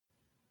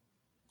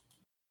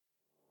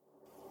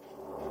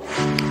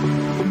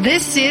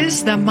This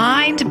is the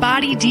Mind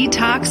Body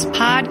Detox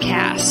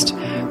Podcast,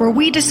 where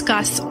we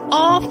discuss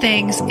all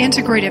things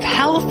integrative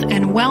health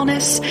and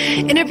wellness,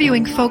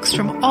 interviewing folks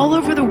from all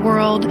over the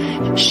world,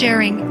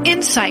 sharing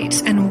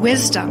insights and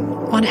wisdom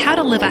on how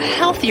to live a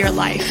healthier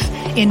life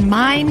in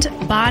mind,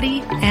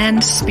 body,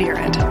 and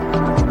spirit.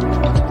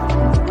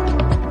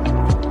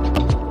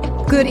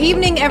 Good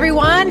evening,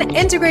 everyone.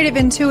 Integrative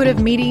intuitive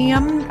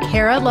medium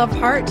Kara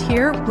Lovehart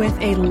here with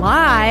a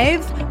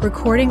live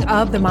recording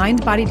of the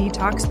Mind Body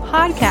Detox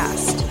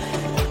Podcast.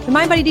 The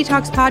Mind Body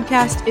Detox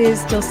Podcast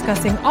is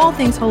discussing all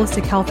things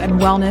holistic health and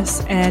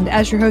wellness. And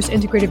as your host,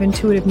 Integrative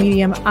Intuitive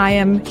Medium, I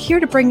am here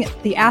to bring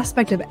the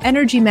aspect of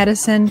energy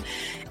medicine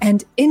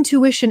and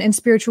intuition and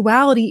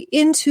spirituality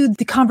into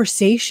the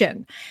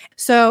conversation.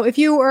 So if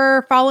you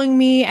are following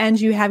me and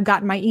you have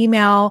gotten my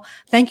email,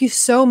 thank you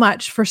so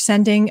much for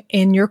sending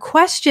in your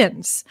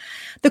questions.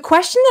 The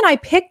question that I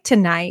picked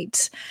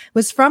tonight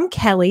was from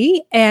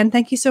Kelly, and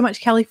thank you so much,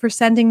 Kelly, for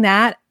sending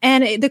that.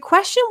 And the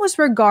question was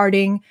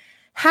regarding,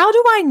 how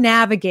do I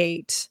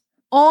navigate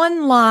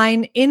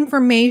online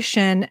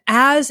information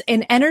as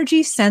an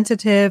energy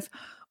sensitive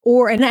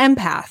or an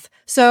empath?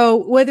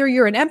 So whether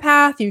you're an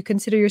empath, you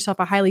consider yourself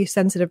a highly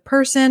sensitive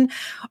person,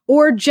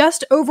 or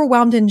just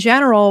overwhelmed in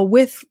general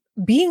with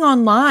being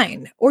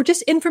online or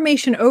just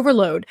information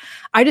overload.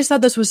 I just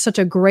thought this was such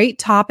a great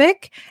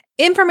topic.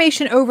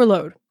 Information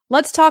overload.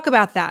 Let's talk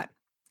about that,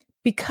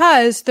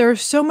 because there are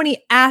so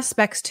many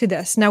aspects to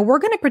this. Now, we're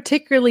going to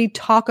particularly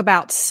talk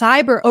about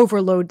cyber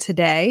overload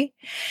today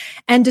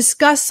and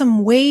discuss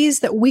some ways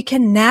that we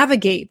can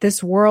navigate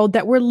this world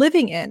that we're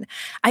living in.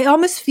 I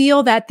almost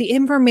feel that the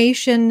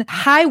information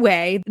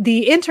highway,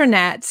 the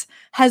internet,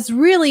 has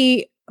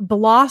really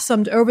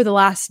blossomed over the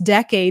last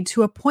decade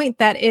to a point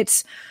that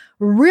it's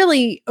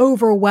really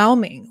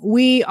overwhelming.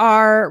 We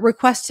are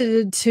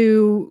requested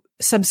to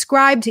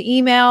subscribe to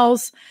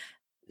emails,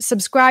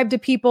 subscribe to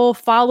people,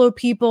 follow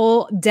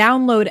people,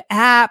 download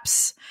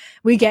apps.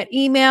 We get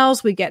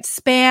emails, we get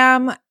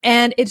spam,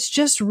 and it's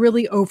just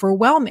really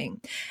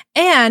overwhelming.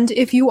 And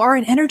if you are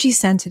an energy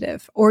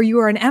sensitive or you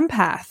are an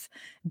empath,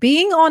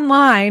 being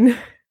online,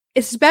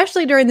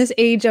 especially during this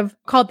age of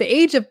called the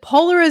age of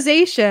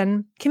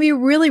polarization, can be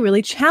really,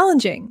 really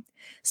challenging,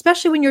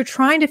 especially when you're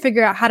trying to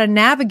figure out how to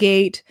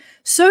navigate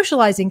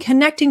socializing,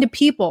 connecting to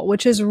people,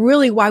 which is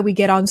really why we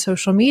get on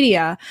social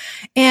media,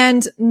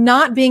 and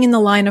not being in the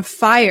line of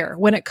fire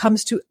when it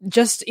comes to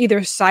just either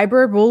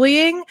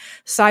cyberbullying,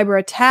 cyber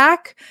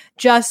attack,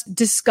 just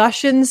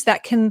discussions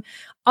that can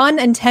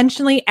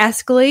unintentionally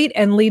escalate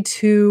and lead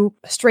to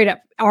straight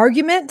up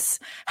arguments.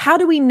 How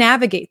do we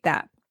navigate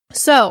that?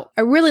 So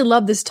I really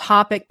love this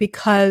topic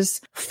because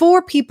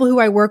for people who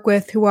I work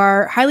with who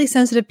are highly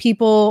sensitive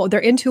people, they're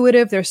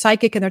intuitive, they're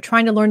psychic, and they're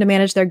trying to learn to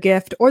manage their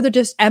gift, or they're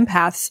just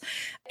empaths.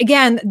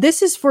 Again,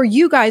 this is for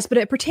you guys, but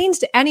it pertains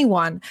to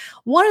anyone.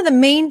 One of the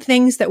main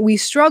things that we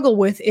struggle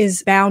with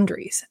is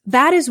boundaries.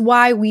 That is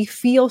why we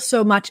feel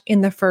so much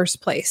in the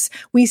first place.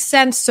 We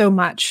sense so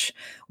much.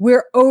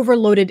 We're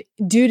overloaded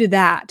due to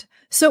that.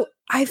 So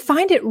I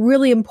find it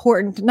really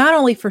important, not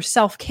only for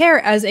self-care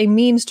as a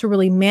means to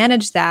really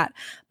manage that,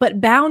 but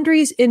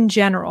boundaries in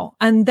general.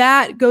 And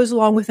that goes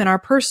along within our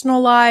personal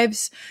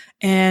lives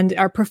and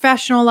our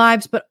professional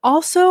lives, but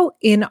also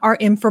in our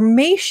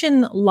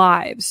information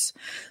lives.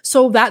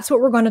 So that's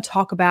what we're going to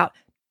talk about.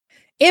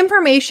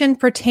 Information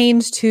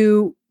pertains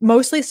to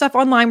mostly stuff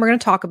online we're going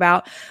to talk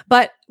about,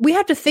 but we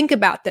have to think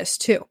about this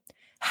too.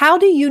 How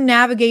do you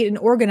navigate and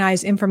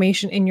organize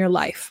information in your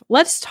life?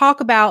 Let's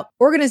talk about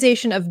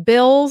organization of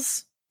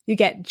bills. You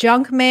get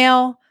junk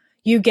mail.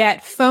 You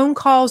get phone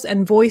calls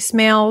and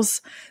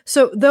voicemails.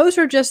 So those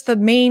are just the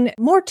main,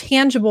 more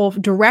tangible,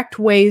 direct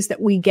ways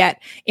that we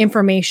get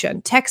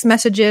information, text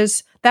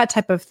messages, that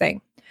type of thing.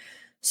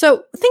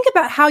 So think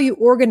about how you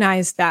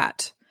organize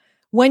that.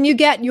 When you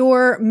get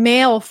your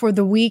mail for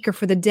the week or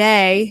for the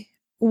day,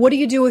 what do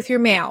you do with your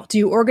mail? Do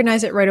you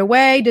organize it right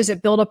away? Does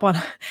it build up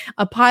on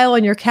a pile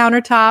on your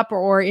countertop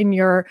or in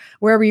your,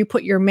 wherever you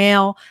put your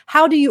mail?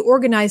 How do you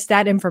organize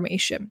that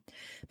information?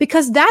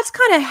 Because that's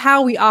kind of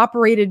how we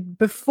operated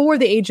before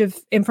the age of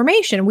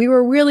information. We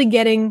were really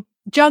getting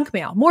junk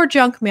mail, more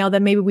junk mail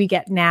than maybe we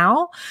get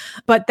now.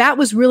 But that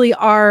was really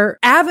our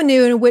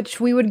avenue in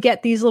which we would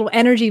get these little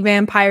energy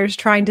vampires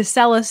trying to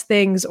sell us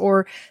things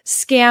or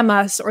scam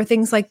us or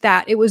things like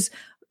that. It was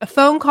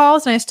phone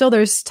calls, and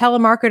there's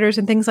telemarketers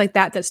and things like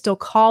that still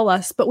call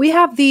us, but we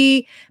have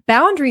the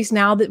boundaries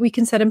now that we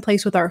can set in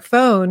place with our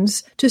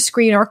phones to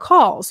screen our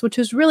calls, which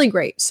is really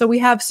great. So we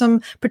have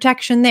some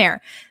protection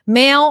there.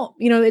 Mail,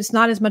 it's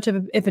not as much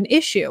of an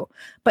issue,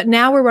 but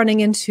now we're running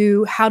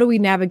into how do we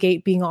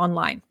navigate being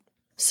online?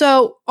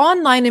 So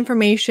online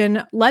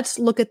information, let's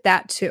look at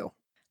that too.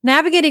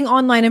 Navigating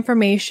online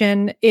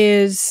information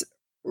is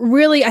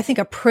really, I think,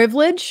 a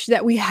privilege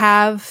that we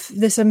have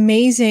this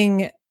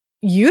amazing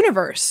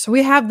universe.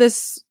 We have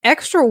this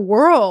extra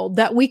world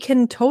that we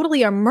can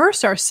totally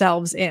immerse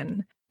ourselves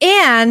in.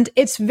 And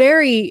it's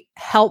very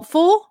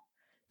helpful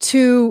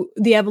to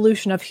the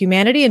evolution of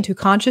humanity and to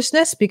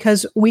consciousness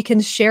because we can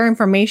share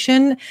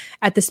information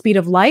at the speed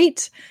of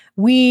light.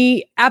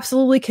 We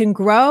absolutely can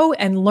grow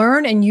and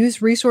learn and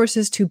use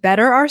resources to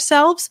better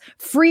ourselves,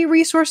 free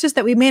resources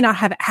that we may not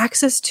have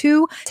access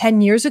to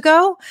 10 years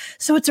ago.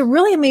 So it's a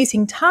really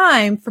amazing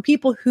time for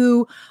people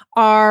who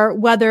are,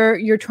 whether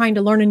you're trying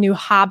to learn a new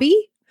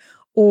hobby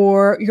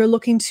or you're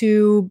looking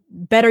to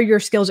better your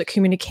skills at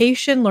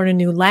communication, learn a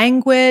new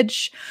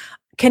language,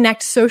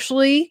 connect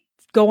socially,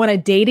 go on a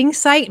dating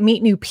site,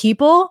 meet new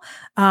people,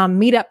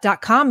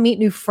 meetup.com, meet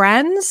new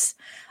friends,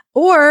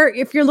 or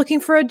if you're looking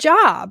for a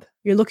job,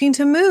 you're looking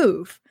to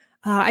move.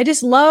 I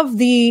just love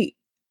the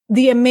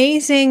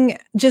amazing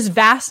just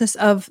vastness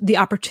of the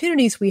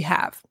opportunities we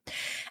have.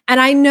 And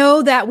I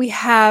know that we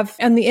have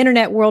in the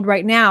internet world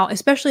right now,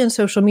 especially in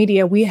social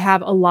media, we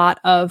have a lot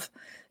of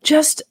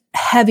just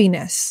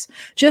heaviness,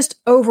 just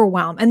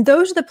overwhelm. And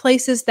those are the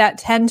places that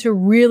tend to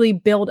really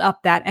build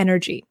up that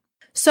energy.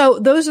 So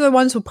those are the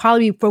ones we'll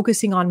probably be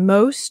focusing on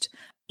most.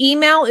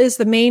 Email is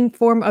the main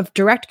form of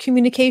direct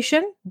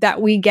communication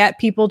that we get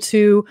people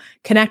to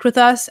connect with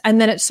us. And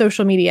then it's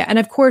social media. And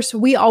of course,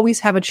 we always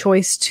have a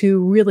choice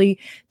to really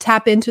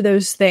tap into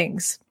those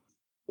things.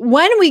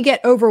 When we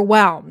get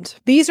overwhelmed,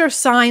 these are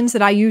signs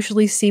that I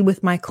usually see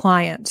with my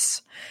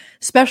clients,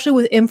 especially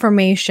with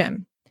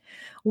information.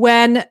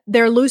 When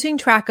they're losing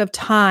track of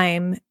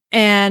time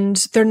and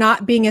they're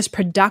not being as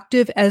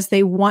productive as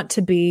they want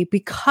to be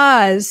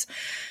because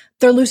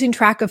they're losing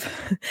track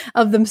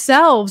of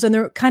themselves and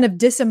they're kind of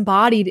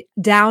disembodied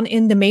down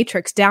in the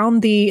matrix,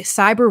 down the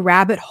cyber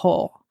rabbit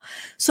hole.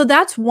 So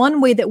that's one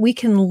way that we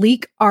can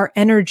leak our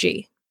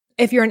energy.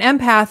 If you're an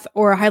empath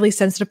or a highly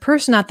sensitive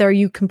person out there,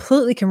 you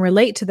completely can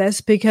relate to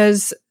this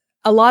because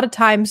a lot of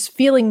times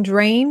feeling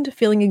drained,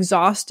 feeling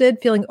exhausted,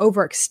 feeling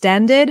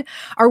overextended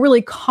are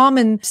really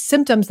common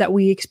symptoms that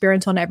we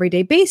experience on an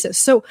everyday basis.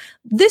 So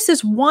this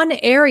is one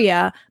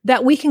area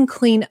that we can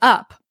clean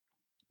up.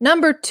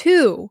 Number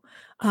two,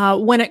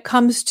 when it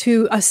comes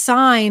to a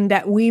sign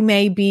that we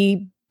may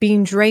be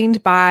being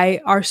drained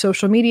by our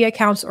social media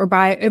accounts or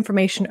by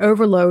information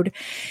overload,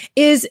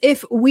 is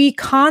if we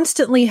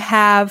constantly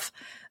have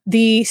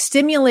the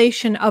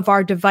stimulation of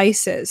our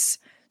devices.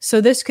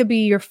 So this could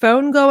be your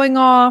phone going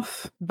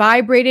off,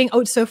 vibrating. Oh,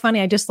 it's so funny.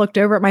 I just looked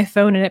over at my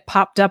phone and it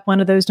popped up one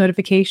of those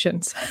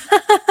notifications.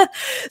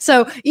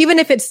 So even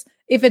if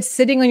it's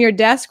sitting on your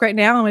desk right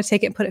now, I'm going to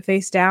take it and put it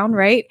face down,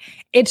 right?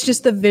 It's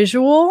just the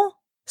visual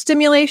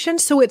stimulation.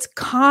 So it's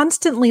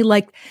constantly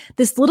like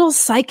this little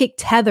psychic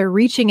tether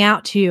reaching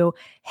out to you.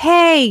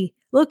 Hey,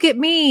 look at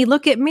me,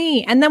 look at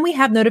me. And then we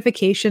have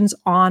notifications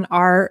on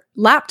our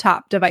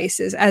laptop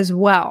devices as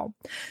well.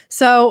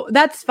 So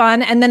that's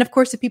fun. And then of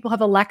course, if people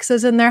have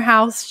Alexas in their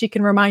house, she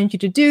can remind you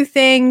to do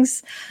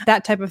things,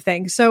 that type of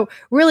thing. So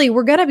really,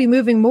 we're going to be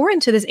moving more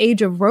into this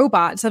age of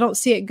robots. I don't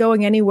see it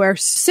going anywhere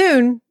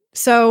soon.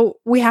 So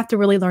we have to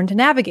really learn to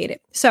navigate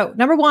it. So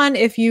number one,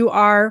 if you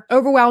are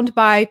overwhelmed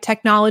by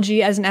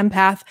technology as an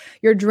empath,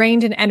 you're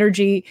drained in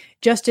energy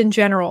just in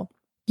general.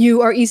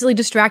 You are easily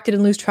distracted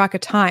and lose track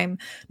of time.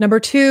 Number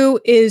two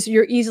is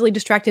you're easily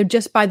distracted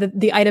just by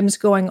the items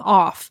going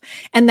off.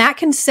 And that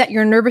can set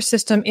your nervous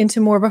system into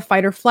more of a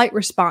fight or flight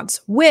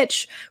response,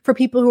 which for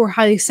people who are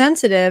highly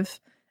sensitive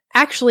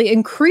actually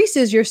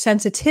increases your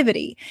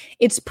sensitivity.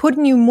 It's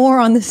putting you more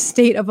on the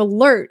state of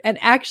alert and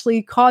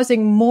actually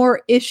causing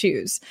more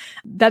issues.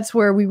 That's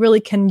where we really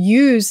can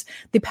use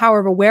the power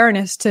of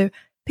awareness to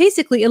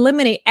basically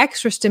eliminate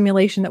extra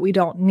stimulation that we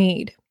don't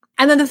need.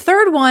 And then the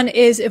third one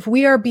is if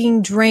we are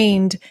being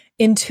drained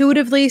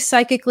intuitively,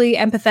 psychically,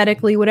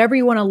 empathetically, whatever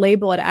you want to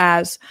label it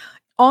as,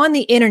 on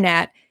the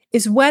internet,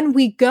 is when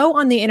we go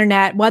on the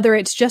internet, whether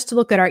it's just to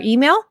look at our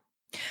email,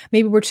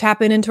 maybe we're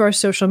tapping into our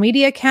social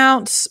media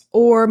accounts,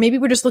 or maybe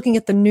we're just looking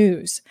at the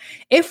news.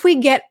 If we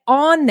get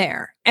on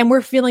there and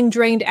we're feeling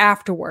drained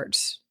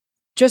afterwards,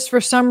 just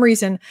for some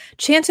reason,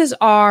 chances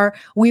are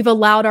we've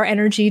allowed our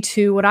energy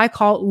to what I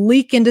call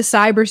leak into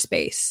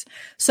cyberspace.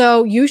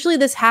 So usually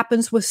this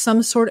happens with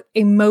some sort of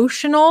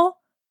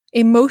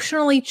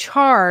emotionally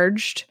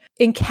charged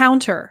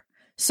encounter.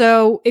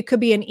 So it could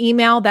be an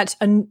email that's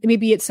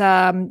maybe it's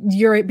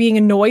you're being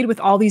annoyed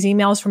with all these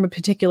emails from a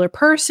particular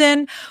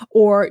person,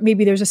 or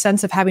maybe there's a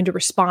sense of having to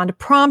respond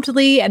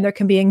promptly and there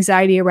can be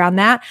anxiety around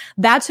that.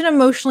 That's an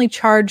emotionally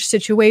charged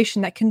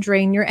situation that can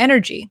drain your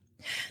energy.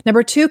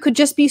 Number two could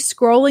just be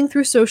scrolling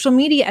through social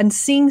media and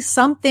seeing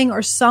something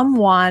or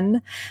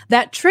someone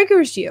that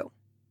triggers you.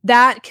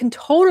 That can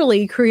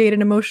totally create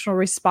an emotional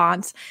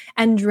response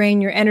and drain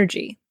your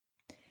energy.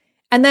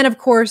 And then, of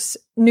course,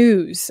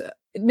 news.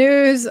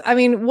 I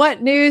mean,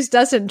 what news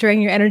doesn't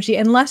drain your energy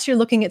unless you're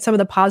looking at some of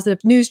the positive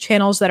news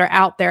channels that are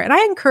out there? And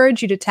I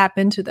encourage you to tap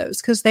into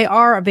those because they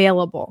are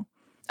available.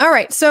 All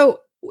right. So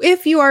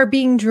if you are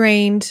being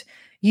drained,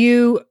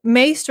 You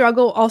may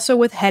struggle also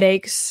with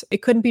headaches.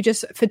 It couldn't be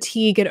just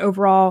fatigue and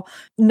overall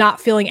not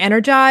feeling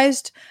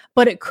energized,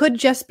 but it could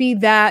just be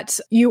that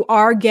you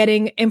are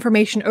getting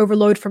information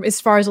overload from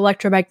as far as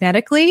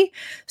electromagnetically.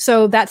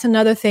 So that's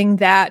another thing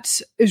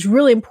that is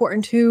really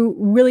important to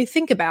really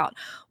think about.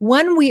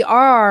 When we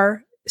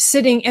are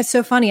sitting, it's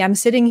so funny. I'm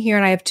sitting here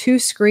and I have two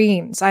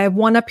screens. I have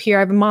one up here.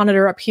 I have a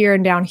monitor up here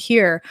and down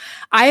here.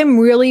 I am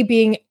really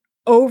being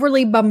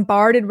overly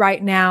bombarded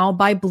right now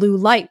by blue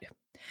light.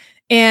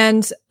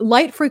 And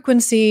light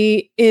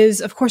frequency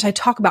is, of course, I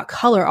talk about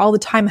color all the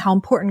time, how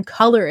important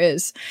color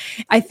is.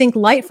 I think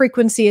light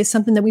frequency is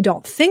something that we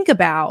don't think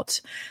about.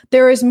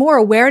 There is more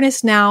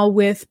awareness now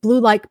with blue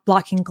light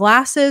blocking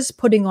glasses,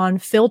 putting on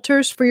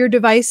filters for your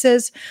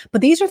devices.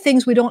 But these are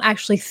things we don't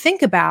actually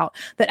think about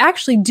that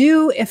actually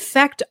do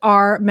affect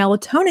our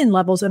melatonin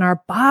levels in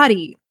our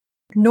body.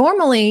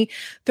 Normally,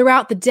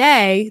 throughout the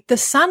day, the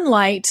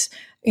sunlight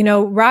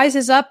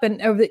rises up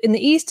and over in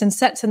the east and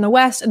sets in the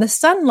west, and the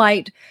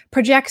sunlight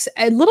projects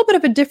a little bit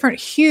of a different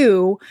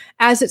hue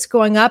as it's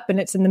going up and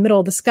it's in the middle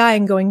of the sky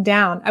and going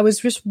down. I was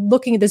just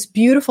looking at this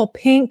beautiful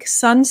pink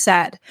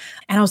sunset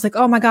and I was like,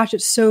 oh my gosh,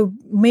 it's so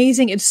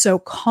amazing. It's so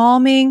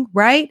calming,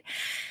 right?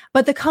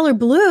 But the color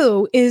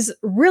blue is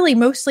really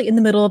mostly in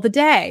the middle of the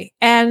day.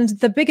 And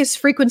the biggest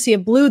frequency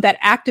of blue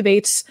that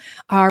activates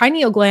our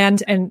pineal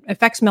gland and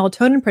affects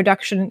melatonin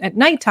production at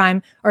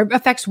nighttime, or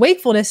affects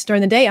wakefulness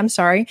during the day,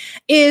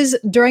 is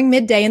during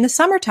midday in the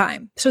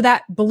summertime. So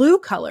that blue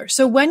color.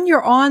 So when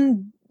you're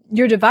on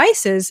your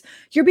devices,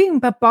 you're being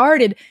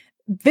bombarded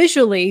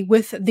visually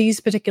with these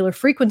particular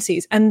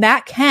frequencies, and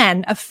that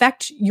can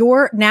affect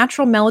your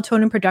natural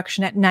melatonin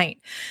production at night.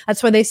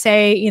 That's why they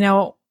say,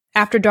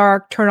 after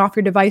dark, turn off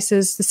your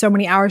devices so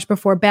many hours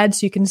before bed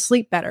so you can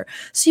sleep better.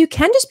 So you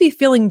can just be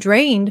feeling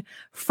drained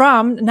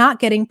from not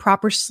getting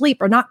proper sleep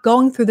or not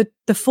going through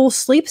the full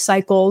sleep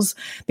cycles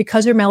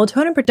because your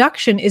melatonin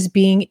production is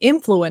being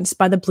influenced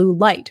by the blue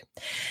light.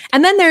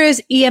 And then there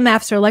is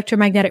EMFs, or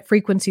electromagnetic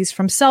frequencies,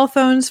 from cell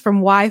phones, from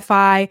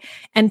Wi-Fi,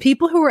 and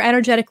people who are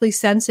energetically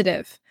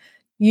sensitive.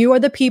 You are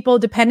the people,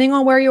 depending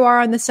on where you are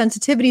on the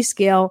sensitivity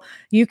scale,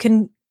 you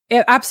can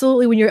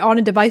absolutely, when you're on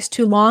a device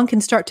too long,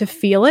 can start to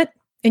feel it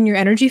in your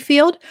energy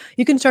field.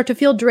 You can start to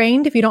feel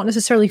drained if you don't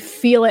necessarily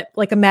feel it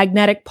like a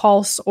magnetic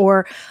pulse,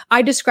 or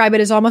I describe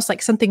it as almost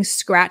like something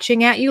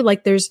scratching at you,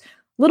 like there's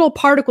little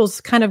particles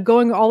kind of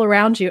going all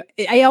around you.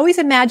 I always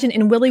imagine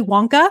in Willy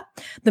Wonka,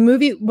 the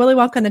movie Willy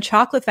Wonka and the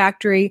Chocolate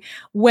Factory,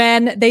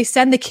 when they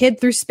send the kid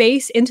through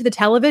space into the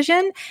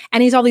television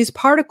and he's all these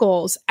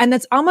particles. And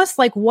that's almost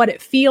like what it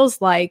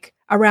feels like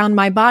around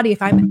my body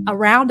if I'm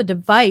around a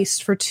device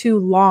for too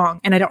long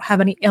and I don't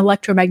have any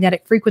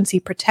electromagnetic frequency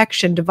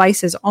protection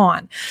devices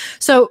on.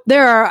 So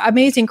there are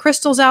amazing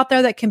crystals out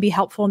there that can be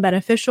helpful and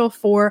beneficial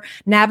for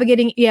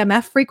navigating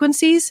EMF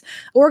frequencies.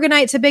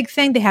 Orgonite's a big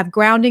thing. They have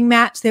grounding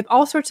mats. They have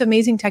all sorts of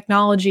amazing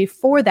technology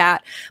for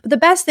that. But the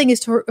best thing is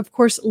to, of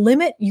course,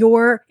 limit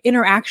your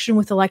interaction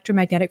with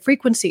electromagnetic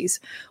frequencies.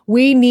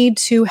 We need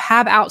to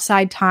have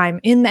outside time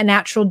in the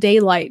natural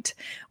daylight.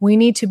 We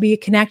need to be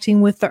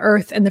connecting with the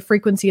earth and the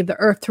frequency of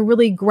the earth to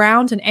really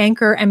ground and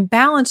anchor and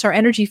balance our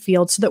energy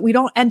field so that we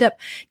don't end up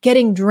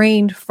getting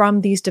drained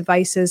from these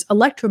devices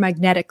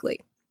electromagnetically.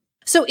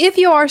 So if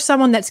you are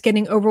someone that's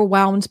getting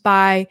overwhelmed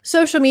by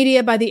social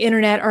media, by the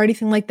internet, or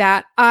anything like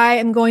that, I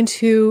am going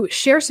to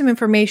share some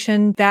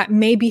information that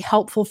may be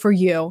helpful for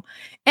you.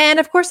 And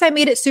of course, I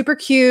made it super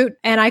cute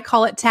and I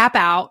call it Tap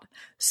Out.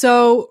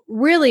 So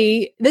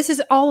really, this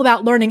is all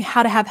about learning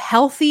how to have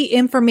healthy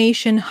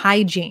information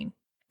hygiene.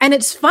 And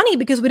it's funny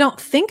because we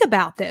don't think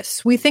about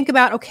this. We think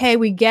about, okay,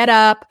 we get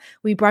up,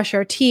 we brush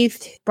our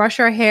teeth, brush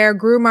our hair,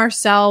 groom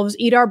ourselves,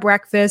 eat our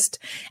breakfast,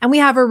 and we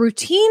have our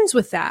routines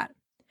with that.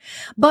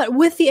 But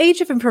with the age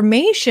of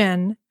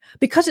information,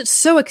 because it's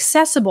so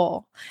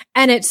accessible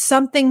and it's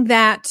something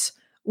that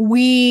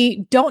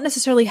we don't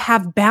necessarily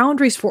have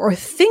boundaries for or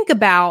think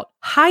about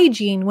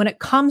hygiene when it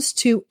comes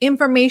to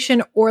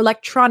information or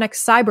electronic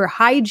cyber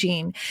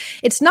hygiene,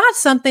 it's not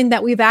something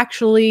that we've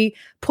actually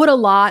put a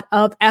lot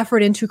of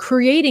effort into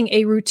creating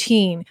a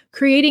routine,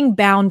 creating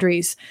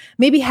boundaries,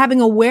 maybe having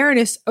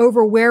awareness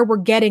over where we're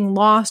getting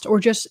lost or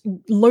just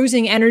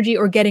losing energy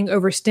or getting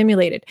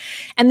overstimulated.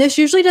 And this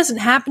usually doesn't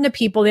happen to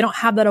people. They don't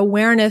have that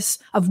awareness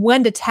of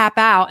when to tap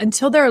out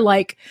until they're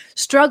like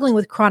struggling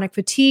with chronic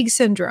fatigue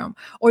syndrome,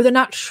 or they're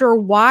not sure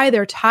why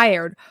they're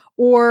tired,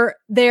 or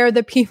they're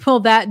the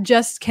people that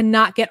just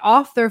cannot get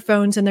off their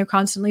phones and they're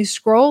constantly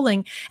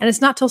scrolling. And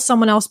it's not till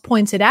someone else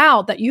points it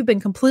out that you've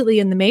been completely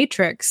in the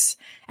matrix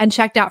and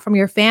checked out from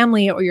your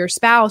family or your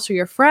spouse or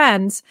your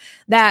friends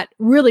that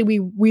really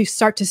we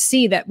start to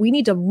see that we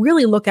need to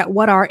really look at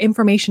what our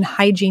information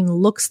hygiene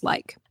looks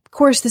like. Of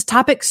course, this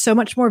topic's so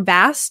much more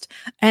vast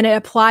and it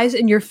applies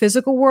in your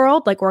physical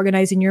world, like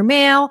organizing your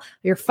mail,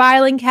 your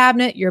filing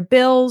cabinet, your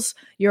bills,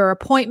 your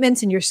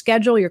appointments and your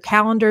schedule, your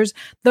calendars.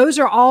 Those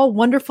are all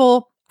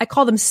wonderful I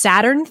call them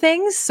Saturn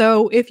things.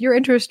 So if you're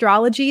into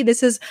astrology,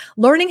 this is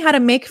learning how to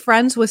make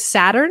friends with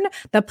Saturn,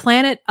 the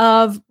planet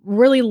of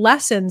really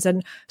lessons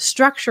and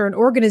structure and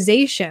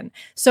organization.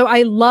 So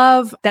I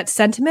love that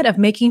sentiment of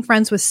making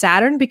friends with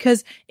Saturn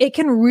because it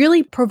can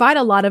really provide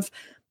a lot of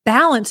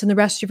balance in the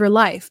rest of your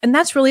life. And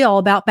that's really all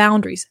about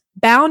boundaries.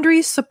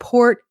 Boundaries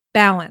support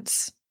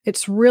balance.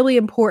 It's really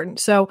important.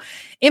 So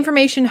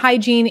information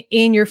hygiene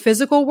in your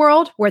physical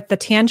world, where the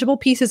tangible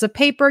pieces of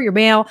paper, your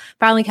mail,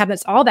 filing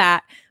cabinets, all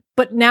that.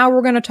 But now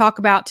we're going to talk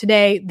about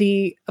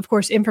today of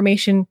course,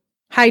 information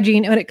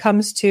hygiene when it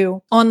comes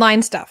to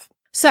online stuff.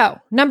 So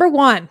number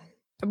one,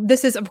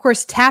 this is, of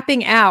course,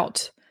 tapping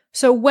out.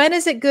 So when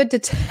is it good to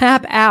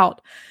tap out?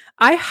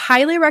 I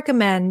highly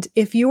recommend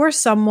if you are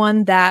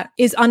someone that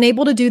is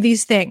unable to do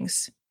these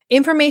things,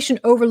 information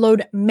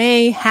overload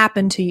may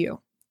happen to you.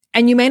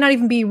 And you may not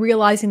even be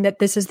realizing that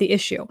this is the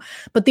issue.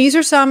 But these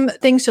are some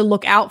things to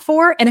look out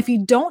for. And if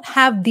you don't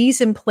have these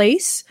in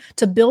place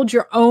to build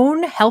your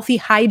own healthy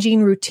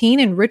hygiene routine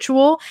and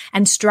ritual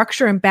and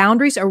structure and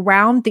boundaries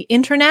around the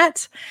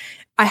internet,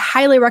 I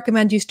highly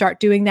recommend you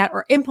start doing that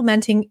or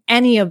implementing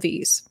any of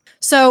these.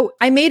 So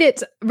I made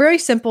it very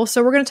simple.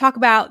 So we're going to talk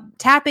about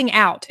tapping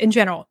out in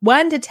general.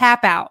 When to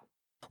tap out.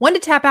 When to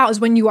tap out is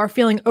when you are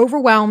feeling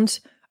overwhelmed,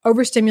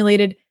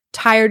 overstimulated,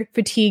 tired,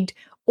 fatigued,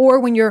 or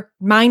when you're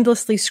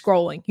mindlessly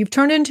scrolling. You've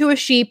turned into a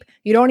sheep.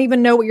 You don't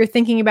even know what you're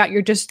thinking about.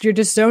 You're just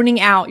zoning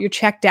out. You're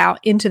checked out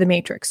into the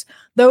matrix.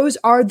 Those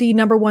are the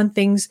number one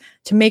things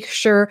to make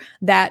sure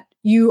that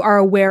you are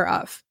aware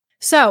of.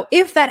 So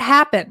if that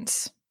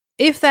happens,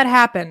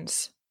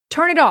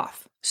 turn it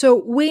off.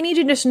 So we need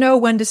to just know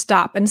when to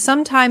stop. And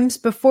sometimes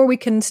before we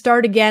can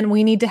start again,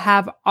 we need to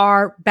have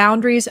our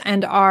boundaries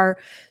and our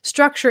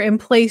structure in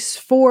place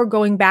for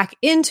going back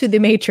into the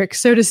matrix,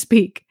 so to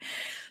speak.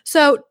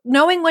 So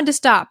knowing when to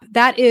stop,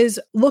 that is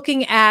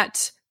looking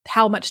at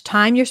how much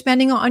time you're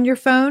spending on your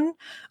phone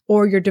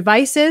or your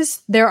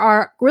devices. There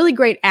are really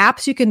great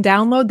apps you can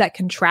download that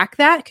can track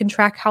that, can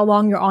track how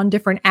long you're on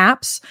different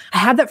apps. I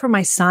have that for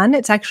my son.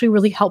 It's actually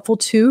really helpful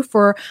too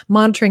for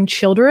monitoring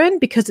children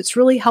because it's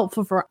really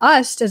helpful for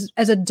us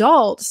as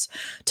adults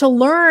to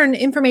learn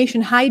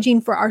information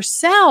hygiene for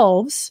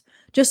ourselves,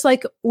 just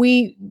like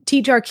we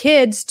teach our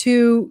kids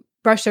to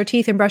brush their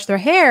teeth and brush their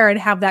hair and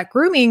have that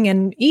grooming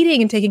and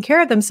eating and taking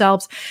care of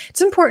themselves. It's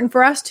important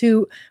for us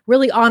to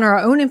really honor our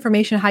own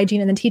information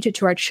hygiene and then teach it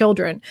to our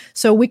children.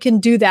 So we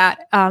can do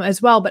that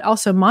as well, but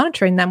also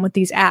monitoring them with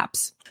these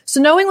apps. So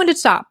knowing when to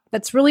stop,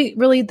 that's really,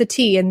 really the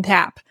T in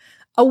TAP.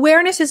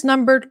 Awareness is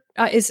number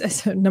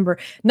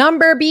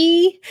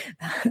B,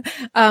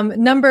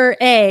 number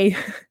A,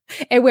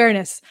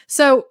 awareness.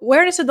 So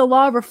awareness of the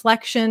law of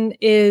reflection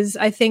is,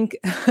 I think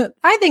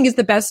is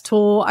the best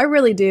tool. I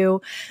really do.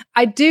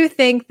 I do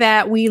think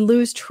that we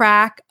lose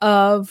track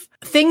of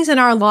things in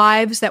our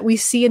lives that we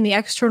see in the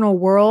external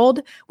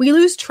world. We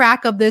lose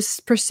track of this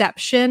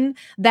perception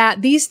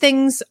that these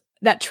things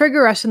that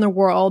trigger us in the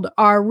world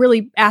are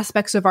really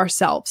aspects of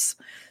ourselves.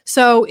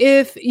 So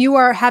if you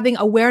are having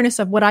awareness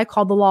of what I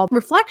call the law of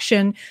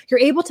reflection, you're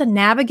able to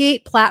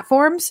navigate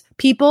platforms,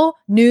 people,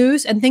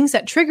 news, and things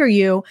that trigger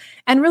you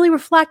and really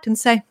reflect and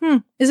say,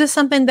 is this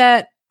something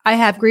that I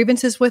have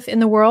grievances with in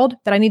the world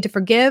that I need to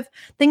forgive?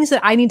 Things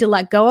that I need to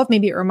let go of?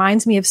 Maybe it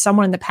reminds me of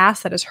someone in the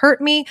past that has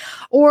hurt me,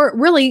 or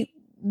really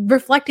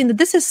reflecting that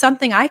this is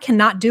something I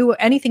cannot do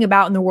anything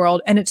about in the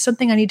world. And it's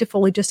something I need to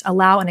fully just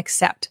allow and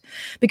accept,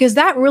 because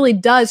that really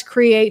does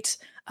create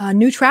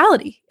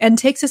neutrality and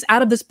takes us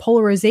out of this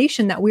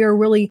polarization that we are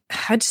really,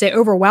 I'd say,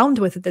 overwhelmed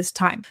with at this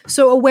time.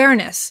 So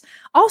awareness.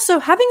 Also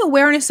having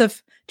awareness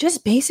of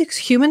just basics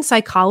human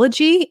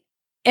psychology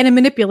and a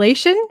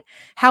manipulation,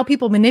 how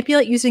people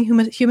manipulate using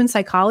human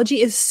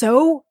psychology is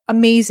so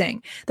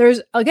amazing.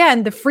 There's,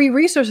 again, the free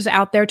resources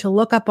out there to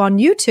look up on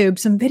YouTube,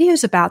 some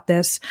videos about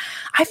this.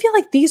 I feel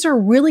like these are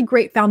really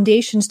great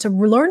foundations to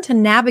learn to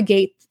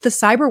navigate the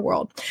cyber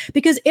world,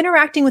 because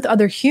interacting with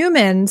other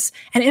humans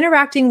and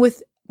interacting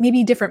with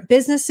maybe different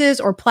businesses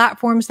or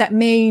platforms that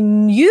may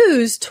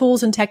use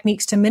tools and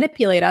techniques to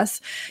manipulate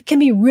us can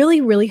be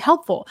really, really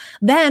helpful.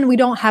 Then we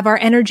don't have our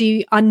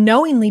energy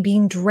unknowingly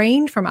being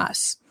drained from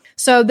us.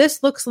 So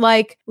this looks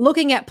like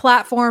looking at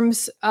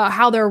platforms,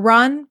 how they're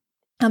run,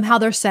 how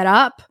they're set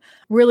up.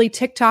 Really,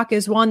 TikTok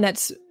is one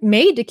that's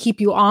made to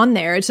keep you on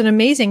there. It's an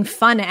amazing,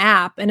 fun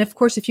app. And of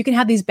course, if you can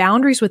have these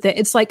boundaries with it,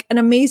 it's like an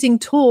amazing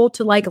tool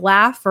to like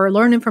laugh or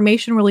learn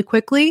information really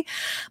quickly.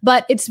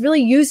 But it's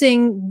really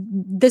using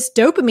this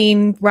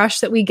dopamine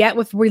rush that we get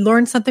with we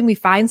learn something, we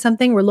find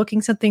something, we're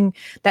looking something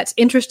that's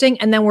interesting,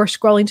 and then we're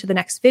scrolling to the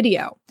next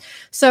video.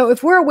 So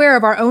if we're aware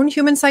of our own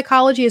human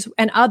psychology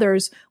and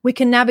others, we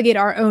can navigate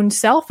our own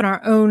self and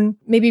our own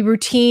maybe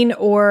routine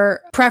or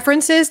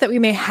preferences that we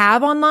may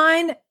have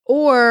online.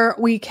 Or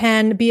we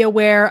can be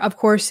aware, of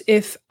course,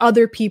 if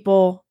other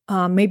people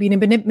may be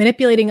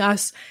manipulating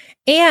us,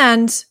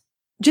 and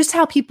just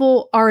how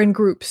people are in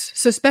groups.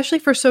 So especially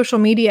for social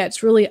media,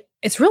 it's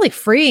really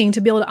freeing to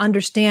be able to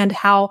understand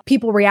how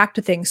people react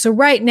to things. So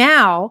right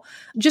now,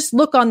 just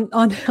look on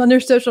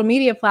their social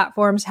media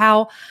platforms,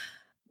 how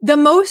the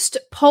most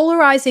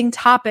polarizing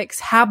topics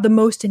have the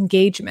most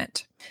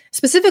engagement,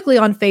 specifically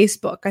on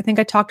Facebook. I think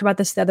I talked about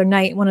this the other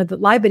night in one of the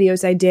live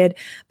videos I did,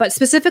 but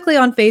specifically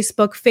on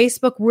Facebook,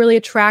 Facebook really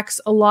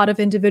attracts a lot of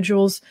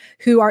individuals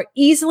who are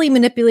easily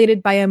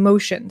manipulated by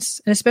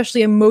emotions, and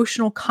especially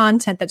emotional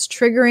content that's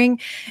triggering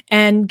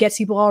and gets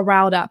people all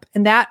riled up.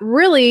 And that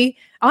really,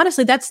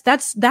 honestly,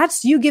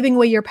 that's you giving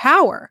away your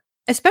power,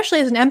 especially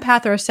as an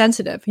empath or a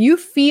sensitive. You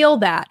feel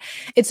that.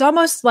 It's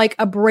almost like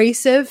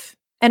abrasive.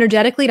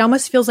 Energetically, it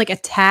almost feels like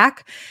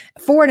attack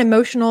for an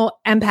emotional,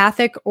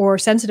 empathic, or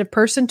sensitive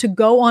person to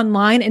go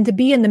online and to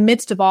be in the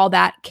midst of all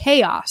that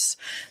chaos.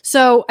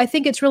 So I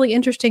think it's really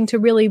interesting to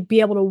really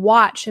be able to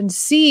watch and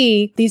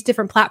see these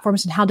different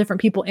platforms and how different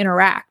people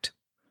interact.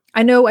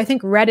 I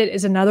think Reddit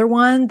is another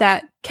one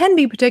that can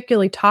be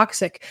particularly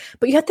toxic,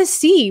 but you have to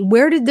see,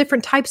 where do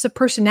different types of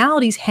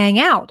personalities hang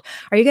out?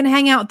 Are you going to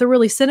hang out with the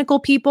really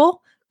cynical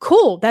people?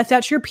 Cool.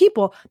 That's your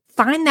people.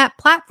 Find that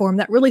platform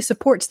that really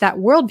supports that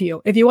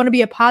worldview. If you want to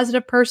be a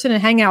positive person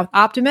and hang out with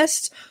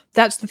optimists,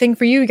 that's the thing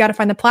for you. You got to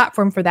find the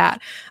platform for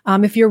that.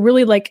 If you're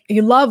really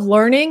you love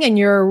learning and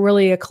you're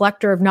really a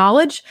collector of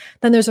knowledge,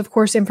 then there's, of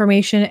course,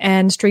 information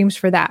and streams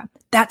for that.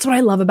 That's what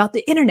I love about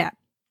the internet.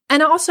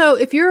 And also,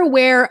 if you're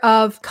aware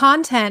of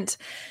content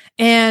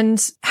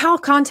and how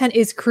content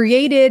is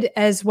created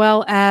as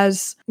well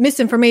as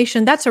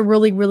misinformation, that's a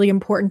really, really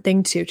important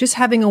thing too, just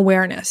having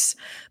awareness.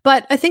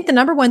 But I think the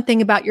number one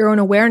thing about your own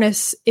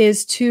awareness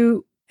is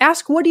to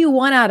ask, what do you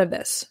want out of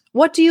this?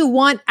 What do you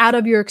want out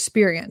of your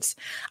experience?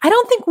 I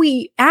don't think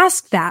we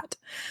ask that.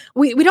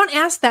 We don't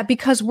ask that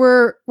because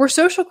we're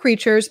social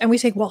creatures and we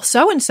say, well,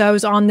 so-and-so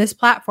is on this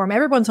platform.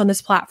 Everyone's on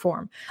this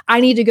platform.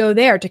 I need to go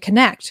there to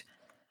connect.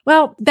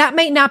 Well, that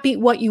may not be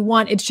what you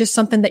want. It's just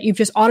something that you've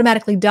just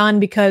automatically done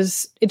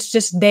because it's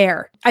just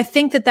there. I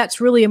think that that's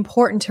really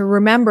important to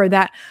remember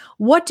that.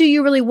 What do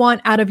you really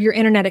want out of your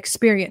internet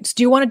experience?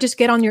 Do you want to just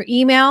get on your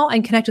email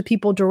and connect with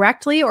people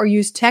directly or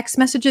use text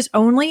messages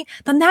only?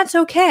 Then that's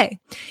okay.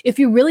 If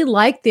you really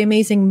like the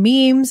amazing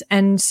memes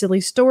and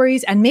silly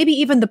stories and maybe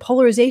even the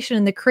polarization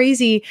and the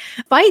crazy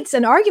fights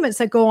and arguments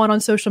that go on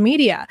social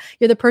media,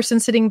 you're the person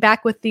sitting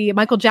back with the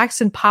Michael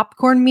Jackson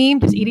popcorn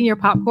meme, just eating your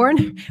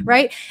popcorn,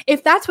 right?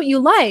 If that's what you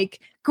like,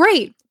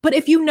 great. But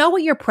if you know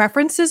what your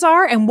preferences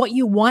are and what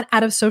you want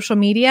out of social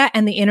media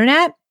and the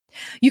internet,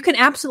 you can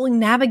absolutely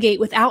navigate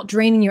without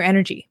draining your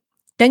energy.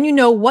 Then you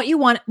know what you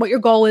want, what your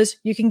goal is.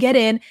 You can get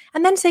in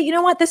and then say, you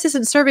know what, this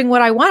isn't serving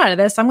what I want out of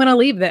this. I'm going to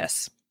leave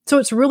this. So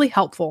it's really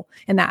helpful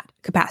in that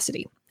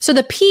capacity. So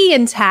the P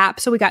in TAP,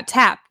 so we got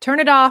TAP, turn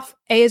it off.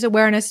 A is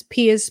awareness.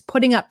 P is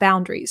putting up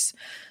boundaries.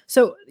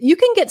 So you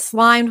can get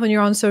slimed when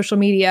you're on social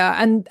media.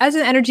 And as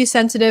an energy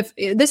sensitive,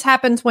 this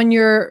happens when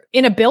you're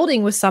in a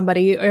building with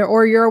somebody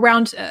or you're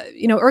around,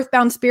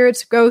 earthbound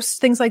spirits, ghosts,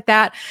 things like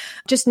that,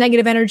 just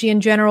negative energy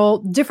in general.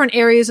 Different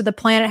areas of the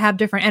planet have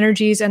different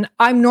energies. And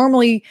I'm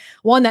normally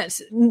one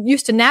that's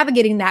used to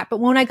navigating that. But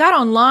when I got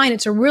online,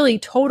 it's a really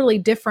totally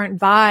different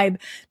vibe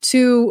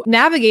to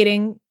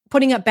navigating,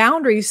 putting up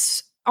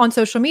boundaries on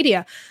social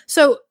media.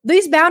 So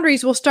these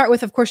boundaries will start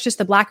with, of course, just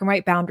the black and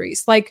white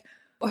boundaries. Like,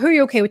 who are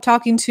you okay with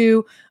talking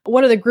to?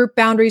 What are the group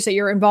boundaries that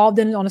you're involved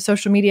in on a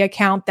social media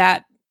account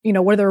that,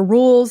 what are the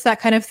rules,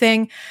 that kind of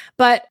thing.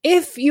 But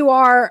if you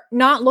are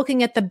not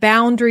looking at the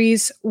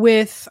boundaries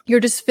with your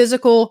just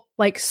physical,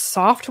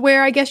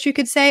 software, I guess you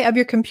could say, of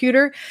your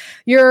computer,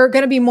 you're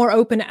going to be more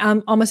open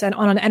almost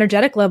on an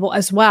energetic level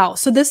as well.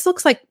 So this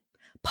looks like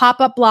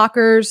pop-up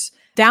blockers,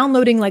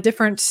 downloading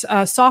different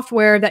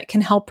software that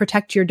can help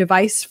protect your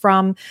device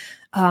from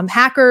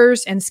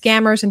hackers and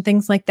scammers and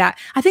things like that.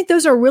 I think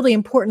those are really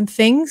important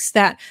things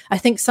that I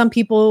think some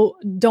people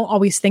don't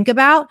always think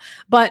about,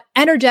 but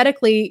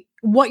energetically,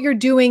 what you're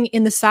doing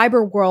in the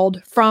cyber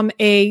world from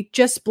a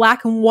just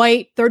black and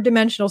white third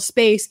dimensional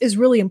space is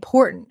really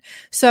important.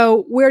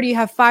 So where do you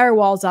have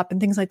firewalls up and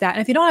things like that?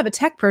 And if you don't have a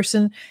tech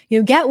person,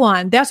 get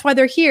one. That's why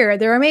they're here.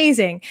 They're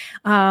amazing.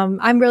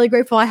 I'm really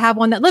grateful I have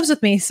one that lives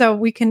with me. So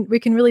we can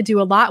really do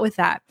a lot with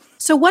that.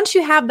 So once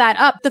you have that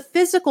up, the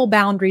physical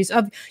boundaries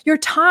of your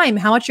time,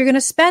 how much you're going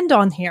to spend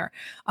on here,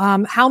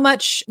 how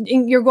much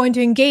you're going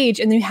to engage,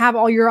 and then you have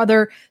all your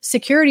other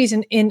securities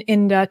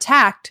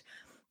intact.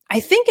 I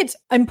think it's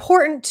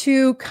important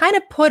to kind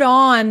of put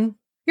on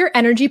your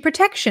energy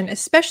protection,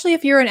 especially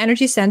if you're an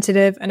energy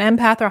sensitive, an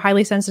empath, or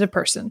highly sensitive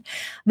person.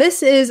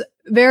 This is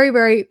very,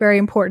 very, very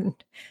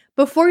important.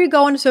 Before you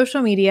go on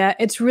social media,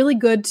 it's really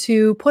good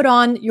to put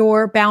on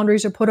your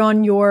boundaries or put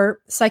on your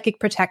psychic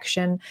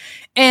protection.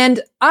 And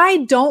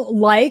I don't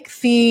like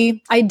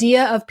the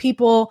idea of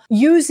people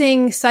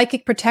using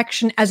psychic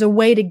protection as a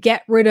way to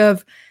get rid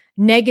of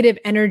negative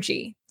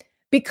energy,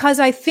 because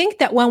I think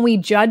that when we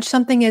judge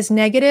something as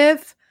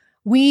negative,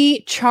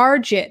 we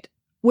charge it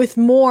with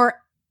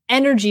more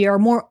energy or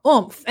more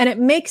oomph, and it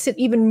makes it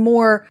even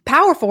more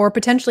powerful or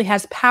potentially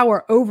has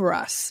power over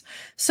us.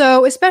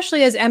 So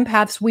especially as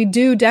empaths, we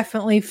do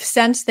definitely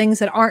sense things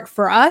that aren't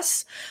for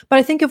us. But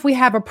I think if we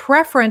have a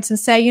preference and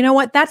say, you know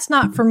what, that's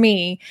not for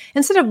me,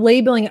 instead of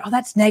labeling it, oh,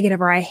 that's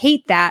negative or I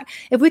hate that,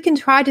 if we can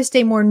try to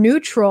stay more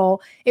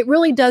neutral, it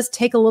really does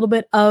take a little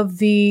bit of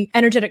the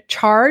energetic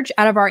charge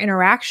out of our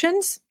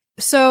interactions.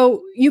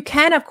 So you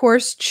can, of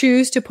course,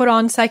 choose to put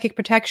on psychic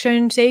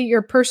protection. Say you're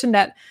a person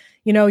that,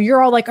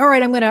 you're all like, all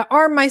right, I'm going to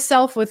arm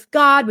myself with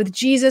God, with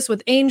Jesus,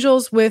 with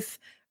angels, with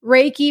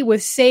Reiki,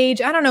 with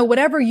sage. I don't know,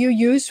 whatever you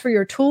use for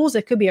your tools.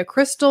 It could be a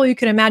crystal. You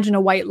can imagine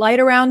a white light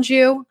around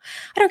you.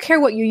 I don't care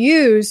what you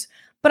use.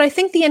 But I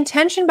think the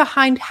intention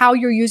behind how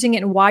you're using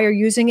it and why you're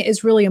using it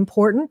is really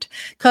important,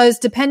 because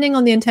depending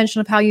on the intention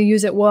of how you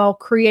use it will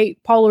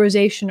create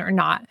polarization or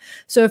not.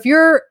 So if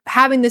you're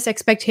having this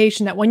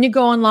expectation that when you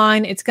go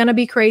online, it's going to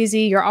be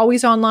crazy, you're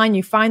always online,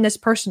 you find this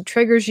person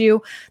triggers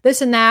you,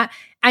 this and that,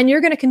 and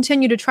you're going to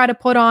continue to try to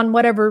put on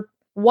whatever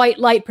white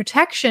light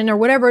protection or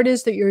whatever it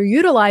is that you're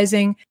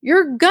utilizing,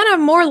 you're gonna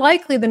more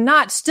likely than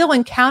not still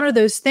encounter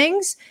those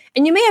things.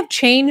 And you may have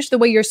changed the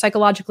way you're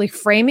psychologically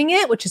framing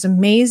it, which is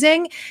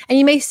amazing. And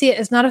you may see it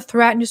as not a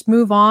threat and just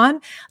move on.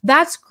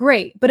 That's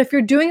great. But if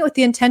you're doing it with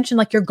the intention,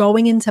 like you're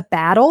going into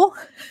battle,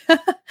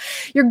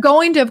 you're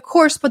going to, of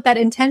course, put that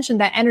intention,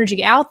 that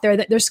energy out there,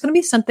 that there's going to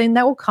be something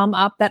that will come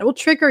up that will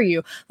trigger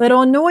you, that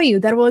will annoy you,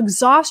 that will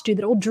exhaust you,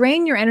 that will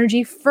drain your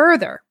energy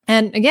further.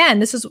 And again,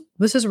 this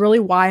is really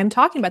why I'm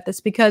talking about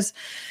this, because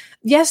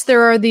yes,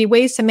 there are the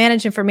ways to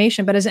manage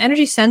information, but as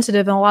energy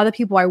sensitive and a lot of the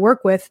people I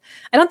work with,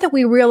 I don't think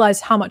we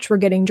realize how much we're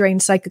getting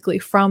drained psychically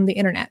from the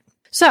internet.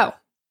 So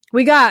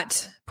we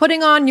got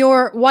putting on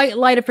your white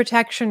light of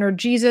protection or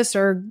Jesus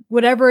or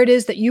whatever it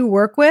is that you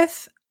work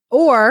with,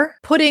 or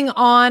putting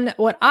on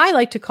what I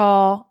like to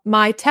call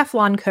my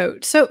Teflon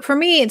coat. So for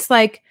me, it's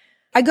like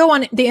I go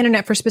on the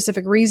internet for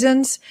specific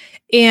reasons,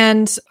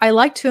 and I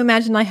like to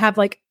imagine I have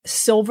like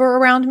silver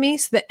around me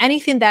so that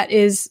anything that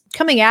is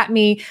coming at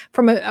me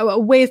from a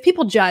way of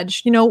people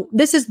judge,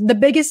 this is the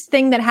biggest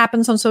thing that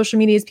happens on social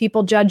media is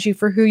people judge you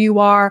for who you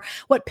are,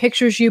 what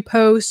pictures you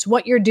post,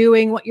 what you're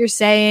doing, what you're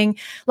saying.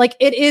 Like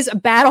it is a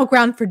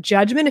battleground for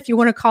judgment, if you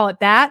want to call it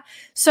that.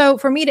 So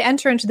for me to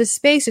enter into this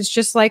space, it's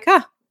just like,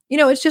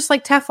 it's just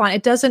like Teflon.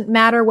 It doesn't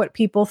matter what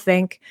people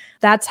think.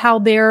 That's how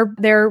they're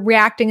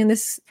reacting in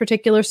this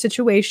particular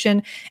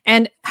situation.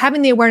 And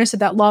having the awareness of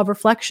that law of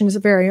reflection is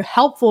very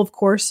helpful, of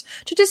course,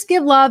 to just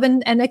give love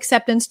and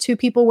acceptance to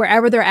people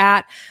wherever they're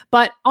at.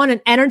 But on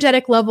an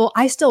energetic level,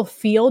 I still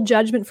feel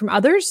judgment from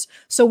others.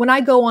 So when I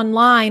go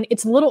online,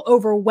 it's a little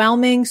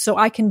overwhelming. So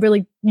I can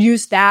really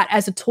use that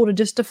as a tool to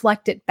just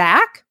deflect it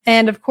back.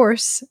 And of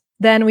course,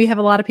 then we have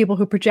a lot of people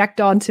who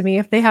project onto me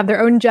if they have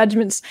their own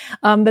judgments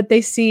that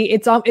they see.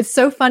 It's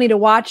so funny to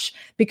watch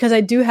because I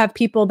do have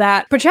people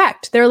that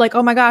project. They're like,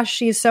 oh my gosh,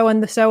 she's so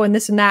and this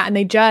and that, and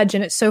they judge.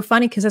 And it's so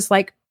funny because it's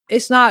like,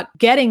 it's not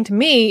getting to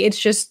me. It's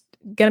just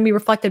going to be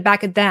reflected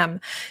back at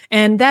them.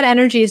 And that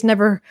energy is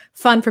never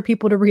fun for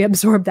people to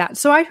reabsorb that.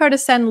 So I try to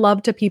send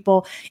love to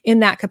people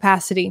in that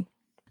capacity.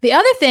 The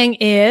other thing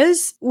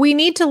is we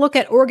need to look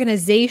at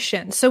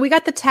organization. So we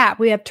got the tap,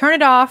 we have turn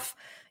it off,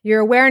 your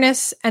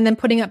awareness, and then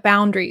putting up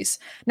boundaries.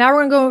 Now we're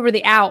going to go over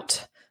the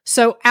out.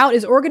 So out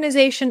is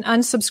organization,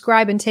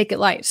 unsubscribe, and take it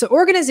light. So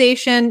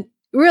organization,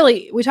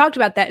 really, we talked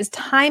about that, is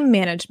time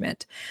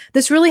management.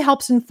 This really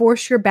helps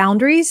enforce your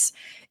boundaries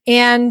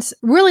and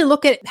really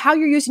look at how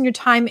you're using your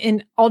time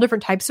in all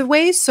different types of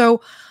ways.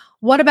 So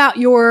what about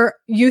your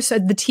use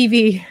of the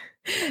TV,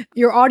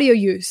 your audio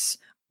use?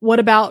 What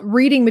about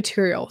reading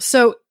material?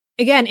 So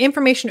again,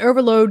 information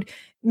overload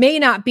may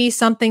not be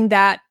something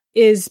that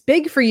is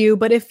big for you,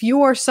 but if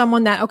you are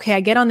someone that, okay, I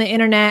get on the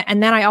internet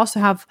and then I also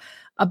have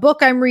a book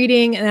I'm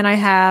reading and then I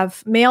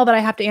have mail that I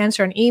have to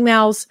answer and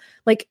emails,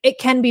 like it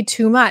can be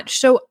too much.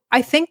 So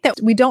I think that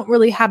we don't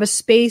really have a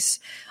space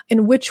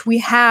in which we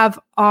have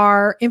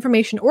our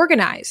information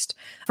organized.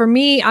 For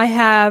me,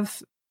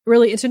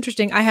 it's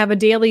interesting. I have a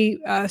daily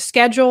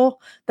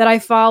schedule that I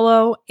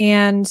follow,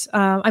 and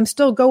I'm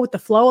still go with the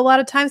flow a lot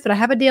of times, but I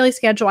have a daily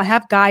schedule. I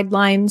have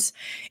guidelines,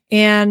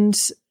 and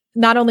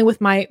not only with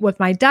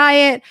my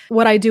diet,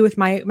 what I do with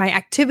my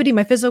activity,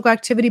 my physical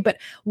activity, but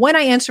when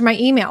I answer my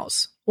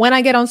emails, when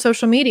I get on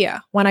social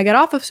media, when I get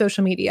off of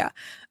social media,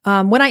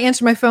 when I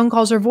answer my phone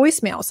calls or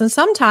voicemails. And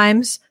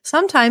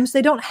sometimes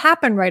they don't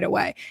happen right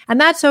away. And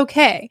that's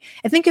okay.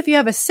 I think if you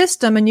have a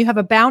system and you have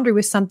a boundary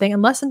with something,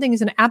 unless something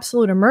is an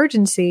absolute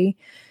emergency,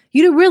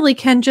 you really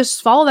can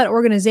just follow that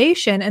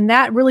organization. And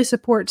that really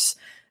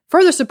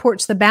further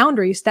supports the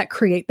boundaries that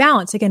create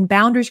balance. Again,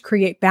 boundaries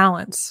create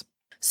balance.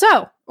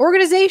 So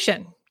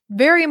organization,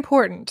 very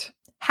important.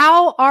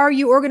 How are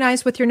you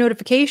organized with your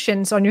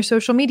notifications on your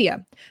social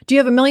media? Do you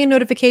have a million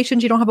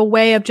notifications? You don't have a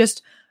way of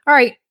just, all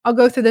right, I'll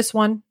go through this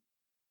one,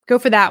 go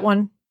for that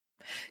one.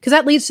 Because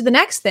that leads to the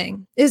next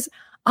thing is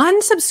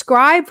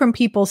unsubscribe from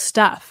people's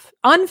stuff.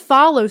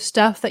 Unfollow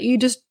stuff that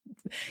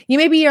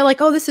you're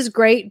like, oh, this is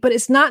great, but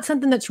it's not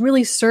something that's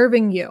really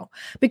serving you,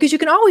 because you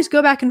can always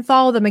go back and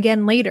follow them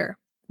again later.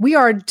 we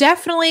are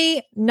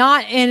definitely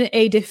not in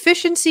a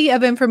deficiency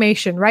of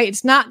information, right?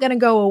 It's not going to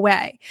go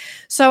away.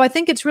 So I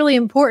think it's really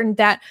important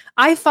that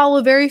I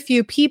follow very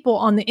few people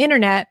on the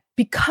internet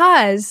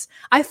because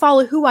I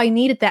follow who I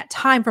need at that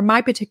time for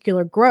my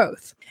particular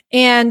growth.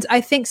 And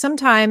I think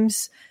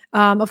sometimes,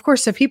 of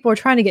course, if people are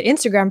trying to get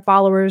Instagram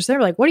followers,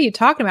 they're like, what are you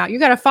talking about? You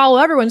got to follow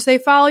everyone so they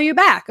follow you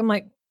back. I'm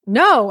like,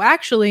 no,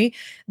 actually,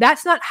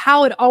 that's not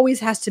how it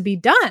always has to be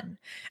done.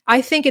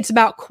 I think it's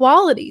about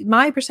quality.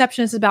 My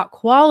perception is about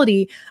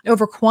quality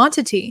over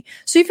quantity.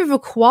 So if you have a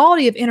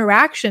quality of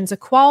interactions, a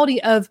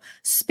quality of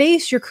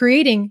space you're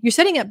creating, you're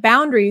setting up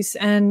boundaries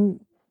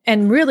and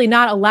really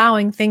not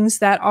allowing things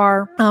that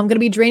are going to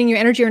be draining your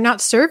energy or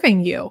not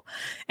serving you.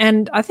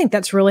 And I think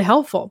that's really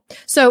helpful.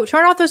 So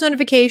turn off those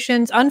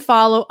notifications,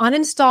 unfollow,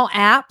 uninstall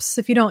apps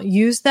if you don't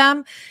use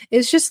them.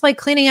 It's just like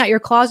cleaning out your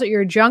closet,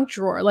 your junk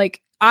drawer.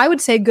 Like, I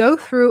would say go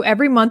through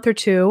every month or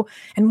two,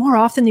 and more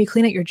often you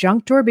clean out your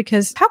junk drawer,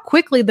 because how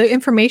quickly the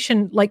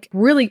information like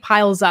really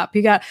piles up.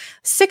 You got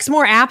 6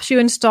 more apps you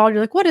installed.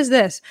 You're like, what is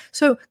this?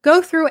 So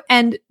go through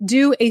and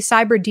do a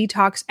cyber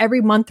detox every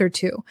month or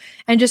two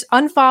and just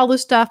unfollow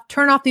stuff,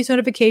 turn off these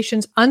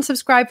notifications,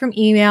 unsubscribe from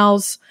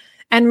emails,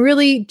 and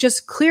really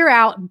just clear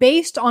out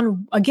based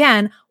on,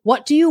 again,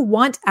 what do you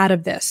want out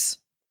of this?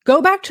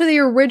 Go back to the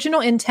original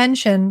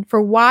intention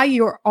for why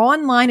you're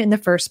online in the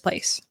first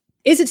place.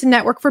 Is it to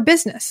network for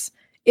business?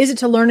 Is it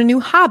to learn a new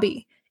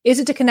hobby?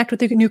 Is it to connect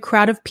with a new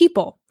crowd of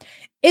people?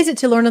 Is it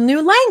to learn a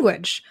new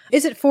language?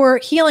 Is it for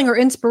healing or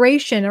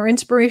inspiration or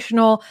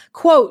inspirational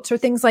quotes or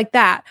things like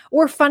that?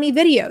 Or funny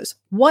videos?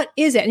 What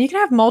is it? And you can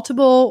have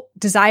multiple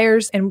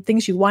desires and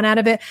things you want out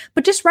of it,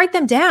 but just write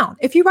them down.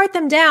 If you write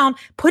them down,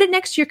 put it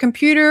next to your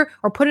computer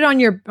or put it on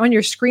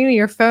your screen of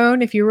your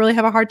phone. If you really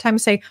have a hard time,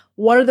 say,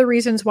 what are the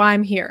reasons why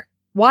I'm here?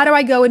 Why do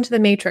I go into the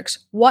matrix?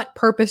 What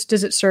purpose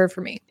does it serve for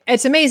me?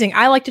 It's amazing.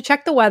 I like to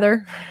check the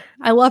weather.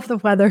 I love the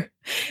weather.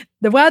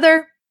 The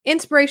weather,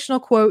 inspirational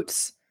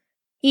quotes,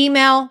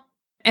 email,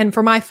 and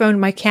for my phone,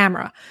 my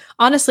camera.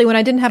 Honestly, when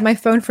I didn't have my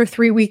phone for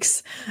 3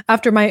 weeks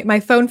after my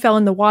phone fell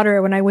in the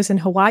water when I was in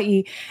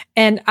Hawaii,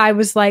 and I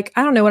was like,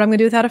 I don't know what I'm going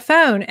to do without a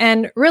phone.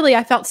 And really,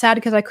 I felt sad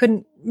because I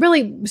couldn't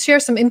really share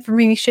some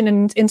information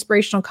and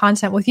inspirational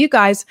content with you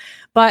guys,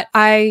 but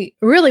I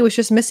really was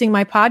just missing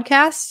my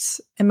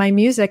podcasts and my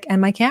music and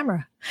my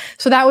camera.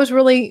 So that was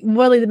really,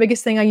 really the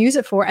biggest thing I use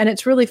it for. And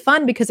it's really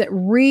fun because it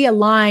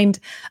realigned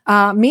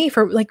me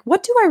for like,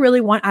 what do I really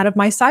want out of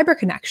my cyber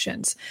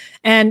connections,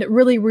 and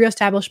really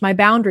reestablish my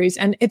boundaries.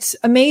 And it's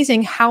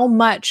amazing how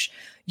much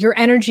your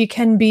energy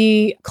can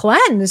be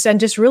cleansed and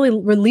just really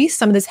release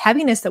some of this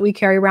heaviness that we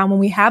carry around when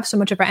we have so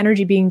much of our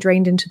energy being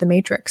drained into the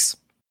matrix.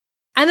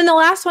 And then the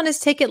last one is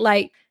take it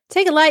light.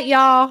 Take it light,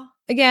 y'all.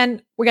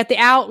 Again, we got the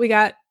out, we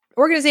got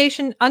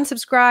organization,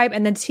 unsubscribe,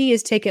 and then T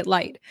is take it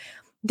light.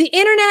 The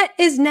internet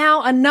is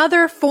now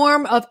another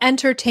form of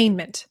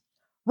entertainment.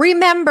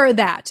 Remember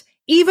that.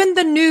 Even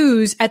the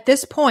news at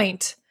this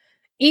point,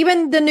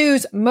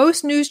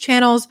 most news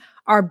channels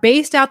are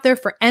based out there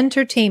for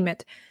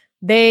entertainment.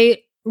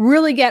 They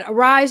really get a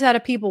rise out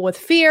of people with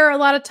fear a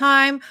lot of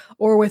time,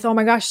 or with, oh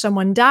my gosh,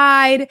 someone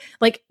died.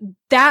 Like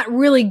that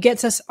really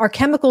gets us, our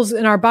chemicals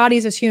in our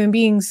bodies as human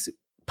beings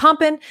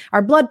pumping,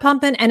 our blood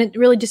pumping, and it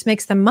really just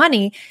makes them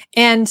money.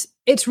 And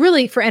it's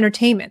really for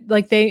entertainment.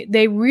 Like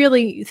they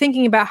really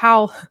thinking about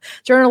how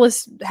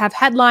journalists have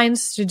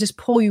headlines to just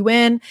pull you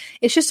in.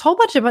 It's just a whole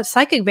bunch of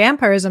psychic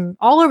vampirism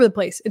all over the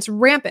place. It's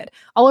rampant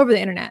all over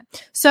the internet.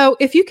 So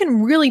if you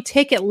can really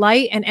take it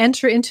light and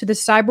enter into the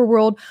cyber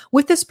world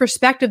with this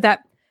perspective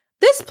that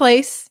this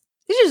place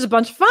is just a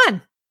bunch of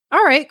fun.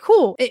 All right,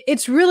 cool.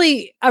 It's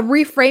really a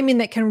reframing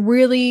that can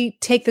really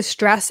take the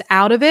stress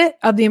out of it,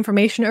 of the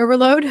information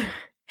overload.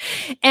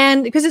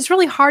 And because it's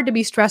really hard to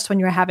be stressed when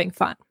you're having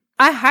fun.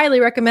 I highly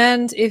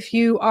recommend, if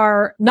you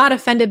are not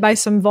offended by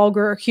some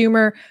vulgar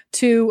humor,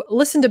 to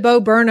listen to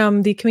Bo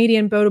Burnham, the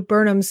comedian Bo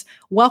Burnham's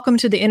Welcome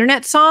to the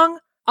Internet song.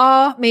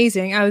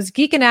 Amazing. I was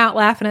geeking out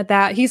laughing at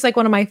that. He's like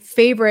one of my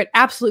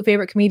absolute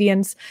favorite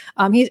comedians.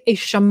 He's a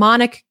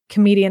shamanic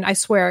comedian, I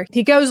swear.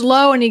 He goes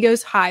low and he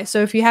goes high.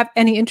 So if you have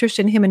any interest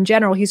in him in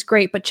general, he's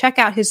great. But check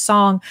out his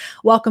song,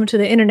 Welcome to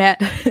the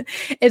Internet.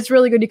 It's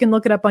really good. You can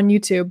look it up on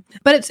YouTube.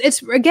 But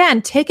it's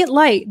again, take it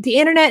light. The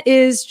internet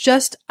is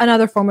just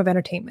another form of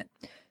entertainment.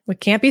 We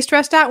can't be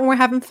stressed out when we're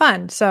having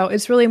fun. So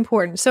it's really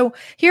important. So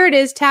here it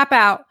is, tap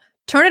out,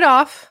 turn it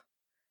off,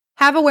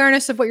 have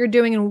awareness of what you're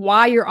doing and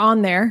why you're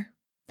on there.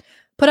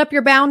 Put up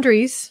your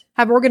boundaries,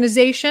 have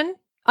organization,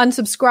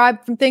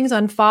 unsubscribe from things,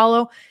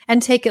 unfollow,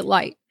 and take it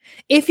light.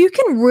 If you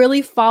can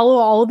really follow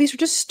all of these, or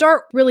just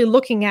start really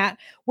looking at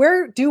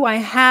where do I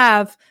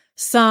have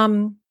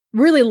some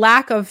really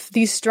lack of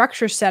these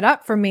structures set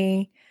up for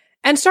me,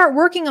 and start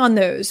working on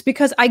those,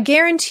 because I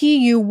guarantee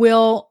you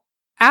will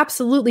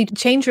absolutely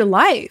change your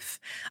life.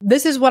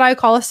 This is what I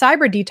call a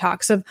cyber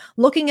detox, of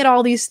looking at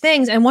all these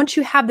things. And once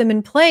you have them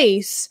in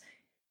place,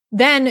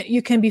 then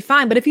you can be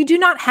fine. But if you do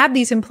not have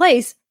these in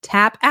place,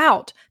 tap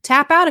out.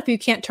 Tap out if you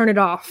can't turn it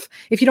off.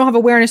 If you don't have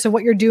awareness of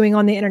what you're doing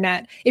on the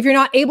internet, if you're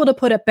not able to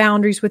put up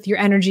boundaries with your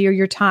energy or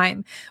your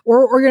time,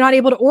 or you're not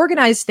able to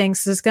organize things,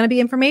 so there's going to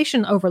be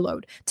information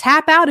overload.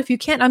 Tap out if you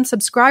can't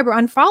unsubscribe or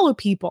unfollow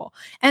people.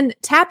 And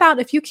tap out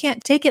if you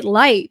can't take it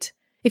light.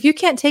 If you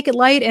can't take it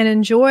light and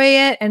enjoy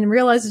it and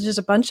realize it's just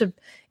a bunch of,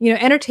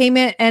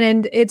 entertainment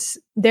and it's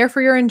there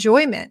for your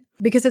enjoyment,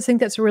 because I think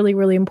that's really,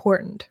 really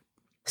important.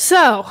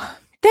 So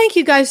thank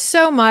you guys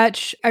so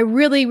much. I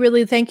really,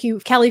 really thank you,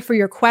 Kelly, for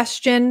your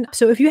question.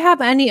 So if you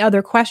have any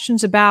other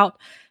questions about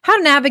how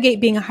to navigate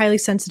being a highly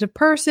sensitive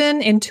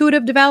person,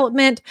 intuitive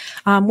development,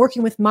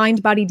 working with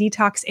mind body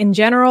detox in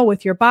general,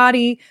 with your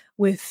body,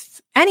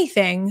 with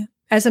anything,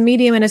 as a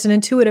medium and as an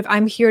intuitive,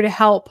 I'm here to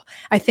help.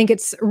 I think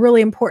it's really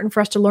important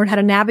for us to learn how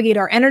to navigate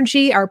our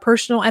energy, our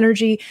personal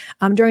energy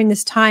during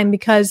this time,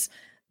 because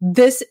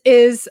this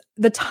is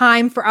the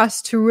time for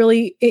us to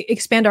really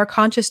expand our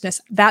consciousness.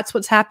 That's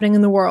what's happening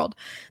in the world.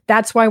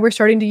 That's why we're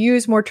starting to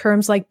use more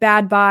terms like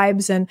bad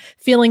vibes and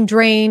feeling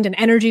drained and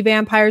energy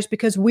vampires,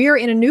 because we're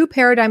in a new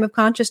paradigm of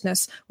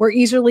consciousness. We're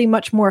easily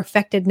much more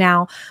affected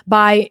now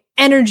by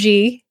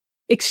energy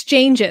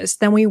exchanges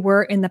than we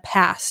were in the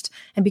past.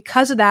 And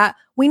because of that,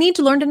 we need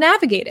to learn to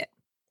navigate it.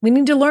 We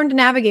need to learn to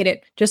navigate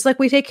it. Just like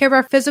we take care of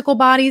our physical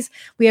bodies,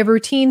 we have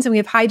routines and we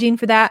have hygiene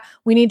for that.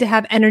 We need to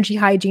have energy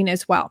hygiene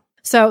as well.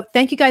 So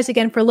thank you guys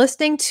again for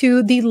listening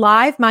to the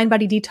live Mind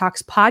Body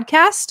Detox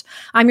podcast.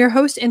 I'm your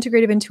host,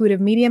 integrative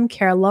intuitive medium,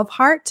 Kara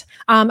Loveheart.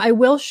 I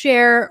will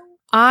share,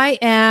 I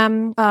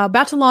am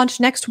about to launch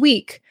next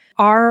week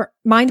our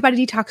Mind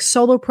Body Detox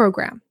solo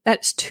program.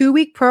 That's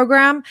 2-week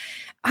program.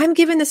 I'm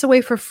giving this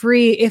away for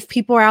free if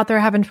people are out there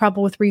having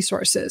trouble with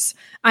resources.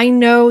 I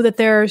know that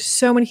there are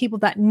so many people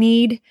that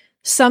need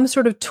some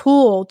sort of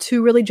tool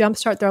to really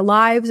jumpstart their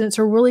lives. And it's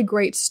a really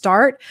great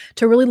start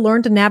to really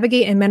learn to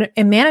navigate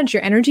and manage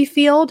your energy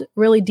field,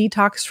 really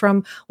detox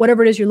from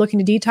whatever it is you're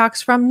looking to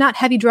detox from, not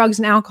heavy drugs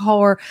and alcohol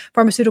or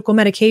pharmaceutical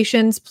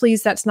medications.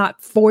 Please, that's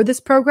not for this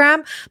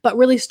program, but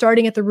really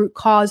starting at the root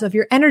cause of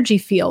your energy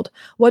field.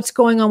 What's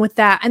going on with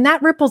that? And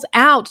that ripples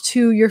out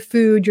to your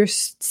food, your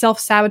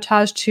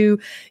self-sabotage, to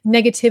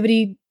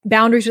negativity,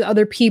 boundaries with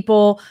other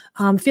people,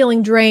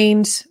 feeling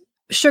drained,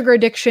 sugar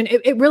addiction.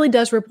 It really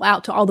does ripple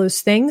out to all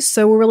those things.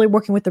 So we're really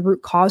working with the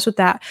root cause with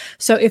that.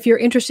 So if you're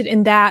interested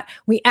in that,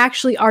 we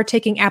actually are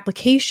taking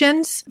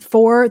applications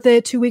for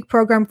the 2-week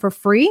program for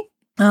free.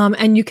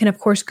 And you can, of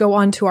course, go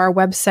onto our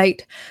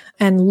website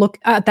and look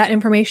at that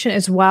information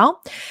as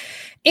well.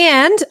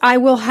 And I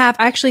will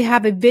actually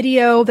have a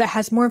video that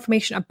has more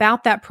information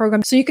about that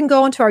program. So you can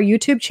go onto our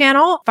YouTube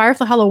channel,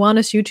 Firefly Hollow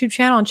Wellness YouTube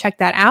channel, and check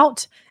that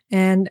out.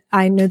 And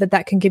I know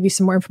that can give you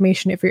some more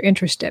information if you're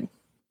interested.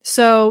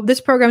 So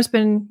this program's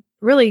been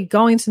really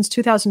going since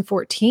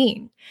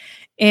 2014.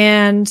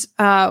 And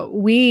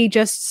we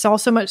just saw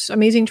so much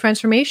amazing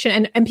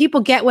transformation, and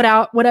people get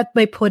what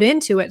they put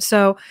into it.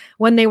 So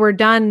when they were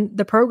done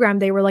the program,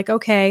 they were like,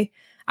 okay,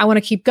 I want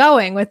to keep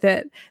going with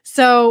it.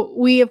 So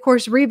we, of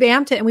course,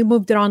 revamped it and we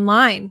moved it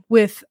online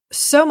with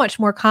so much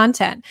more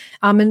content.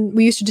 And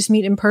we used to just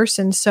meet in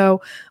person.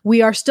 So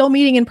we are still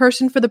meeting in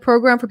person for the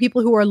program for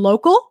people who are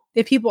local.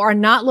 If people are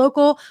not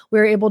local,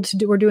 we're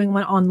doing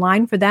one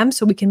online for them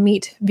so we can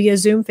meet via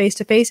Zoom face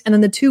to face. And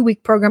then the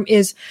 2-week program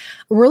is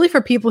really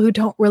for people who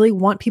don't really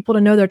want people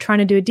to know they're trying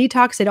to do a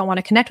detox. They don't want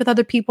to connect with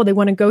other people. They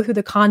want to go through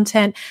the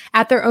content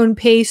at their own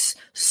pace,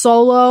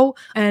 solo,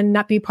 and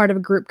not be part of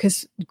a group,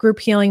 because group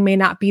healing may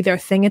not be their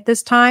thing at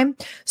this time.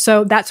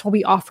 So that's why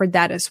we offered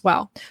that as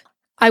well.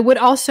 I would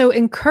also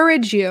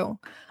encourage you.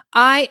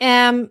 I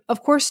am,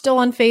 of course, still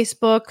on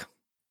Facebook.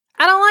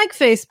 I don't like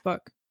Facebook.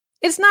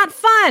 It's not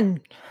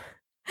fun.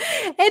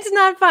 It's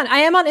not fun. I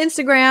am on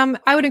Instagram.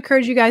 I would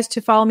encourage you guys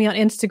to follow me on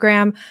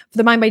Instagram for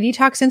the Mind by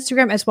Detox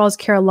Instagram, as well as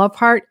Kara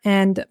Loveheart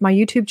and my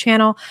YouTube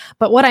channel.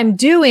 But what I'm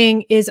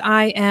doing is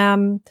I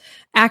am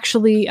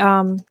actually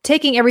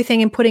taking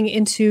everything and putting it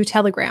into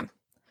Telegram.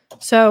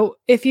 So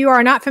if you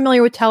are not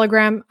familiar with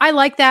Telegram, I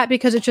like that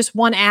because it's just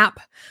one app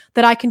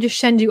that I can just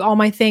send you all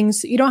my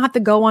things. You don't have to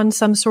go on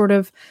some sort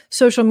of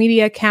social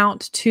media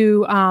account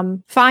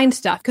to find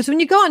stuff. Because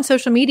when you go on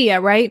social media,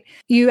 right,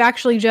 you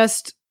actually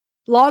just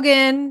log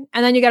in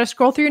and then you got to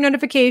scroll through your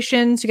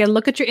notifications. You got to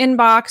look at your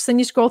inbox. Then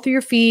you scroll through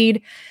your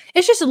feed.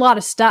 It's just a lot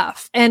of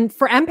stuff. And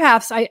for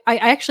empaths, I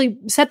actually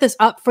set this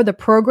up for the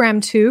program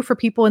too, for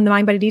people in the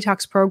Mind Body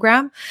Detox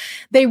program.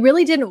 They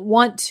really didn't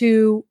want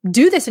to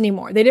do this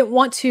anymore. They didn't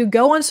want to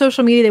go on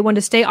social media. They wanted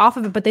to stay off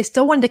of it, but they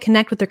still wanted to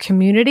connect with their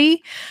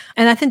community.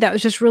 And I think that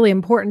was just really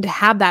important to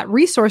have that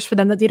resource for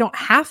them, that they don't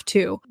have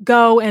to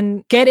go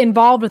and get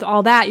involved with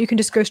all that. You can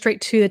just go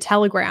straight to the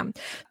Telegram.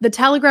 The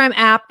Telegram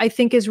app, I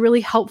think, is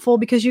really helpful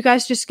because you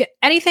guys just get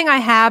anything I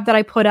have that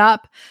I put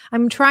up.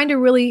 I'm trying to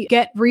really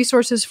get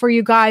resources for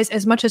you guys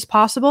as much as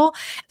possible.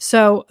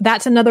 So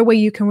that's another way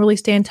you can really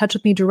stay in touch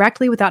with me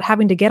directly without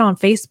having to get on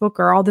Facebook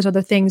or all these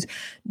other things.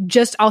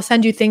 Just I'll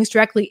send you things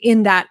directly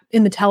in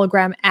the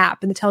Telegram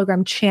app, in the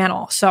Telegram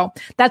channel. So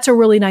that's a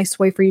really nice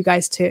way for you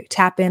guys to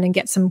tap in and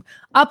get some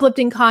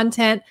uplifting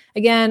content.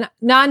 Again,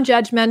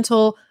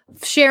 non-judgmental,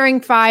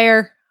 sharing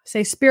fire,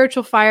 say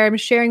spiritual fire. I'm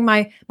sharing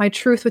my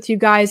truth with you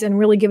guys and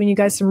really giving you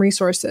guys some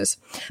resources.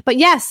 But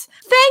yes,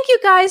 thank you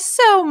guys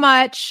so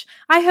much.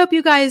 I hope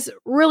you guys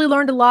really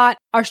learned a lot,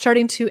 are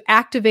starting to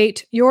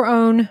activate your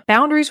own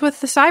boundaries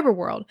with the cyber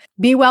world.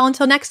 Be well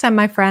until next time,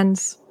 my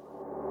friends.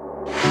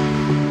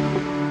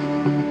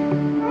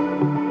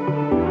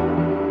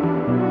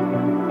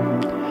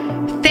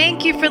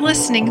 Thank you for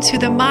listening to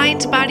the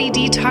Mind Body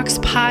Detox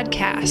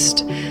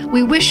podcast.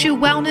 We wish you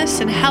wellness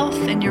and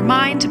health in your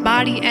mind,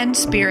 body, and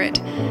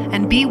spirit.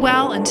 And be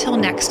well until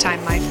next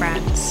time, my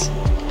friends.